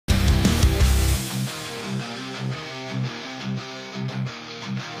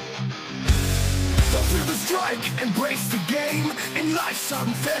strike, embrace the game. In life's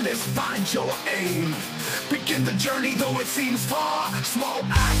unfairness, find your aim. Begin the journey though it seems far. Small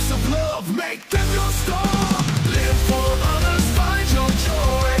acts of love, make them your star. Live for others, find your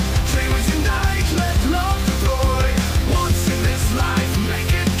joy. Dreamers unite, let love deploy. Once in this life,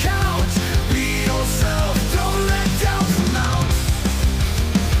 make it count. Be yourself, don't let doubt come out.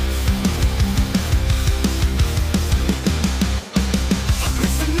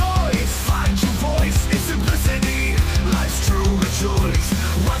 Amidst the noise, find your voice. In simplicity, life's true rejoice.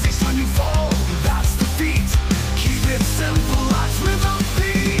 Rising when you fall, that's defeat. Keep it simple, life's without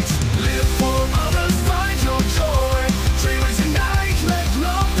beat. Live for others, find your joy. Dreamers unite, let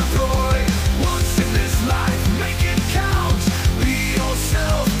love deploy. Once in this life, make it count. Be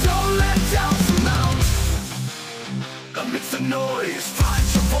yourself, don't let doubt surmount. Amidst the noise, find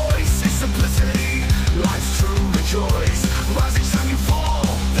your voice. In simplicity, life's true rejoice. Rising time you fall,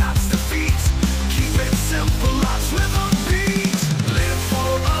 that's defeat. Keep it simple, life's without beat. Live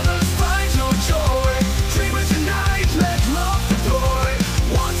for others, find your joy. Dreamers unite, let love deploy.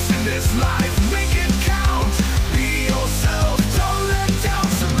 Once in this life, make it count. Be yourself, don't let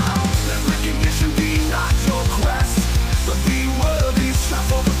doubt surmount. Let recognition be not your quest, but be worthy, strive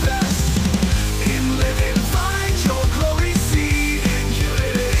for the best. In living, find your glory, see. In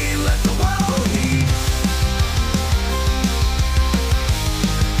unity, let the world lead.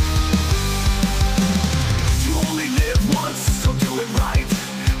 You only live once, so do it right.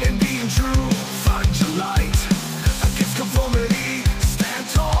 In being true, find your light. Against conformity, stand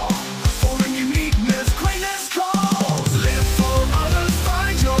tall. For in uniqueness, greatness calls. Live for others,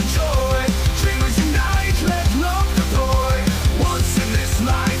 find your joy. Dreamers unite, let love deploy. Once in this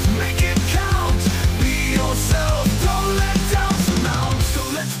life, make it count. Be yourself, don't let doubt surmount. So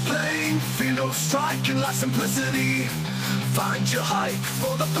let's play, feel no strike in life's simplicity. Find your height,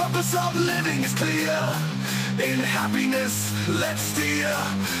 for the purpose of living is clear. In happiness, let's steer.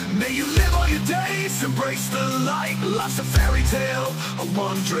 May you live all your days, embrace the light. Life's a fairy tale, a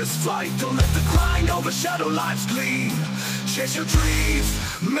wondrous flight. Don't let the grind overshadow life's gleam. Chase your dreams,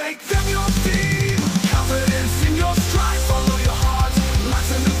 make them your theme. Confidence in your strife.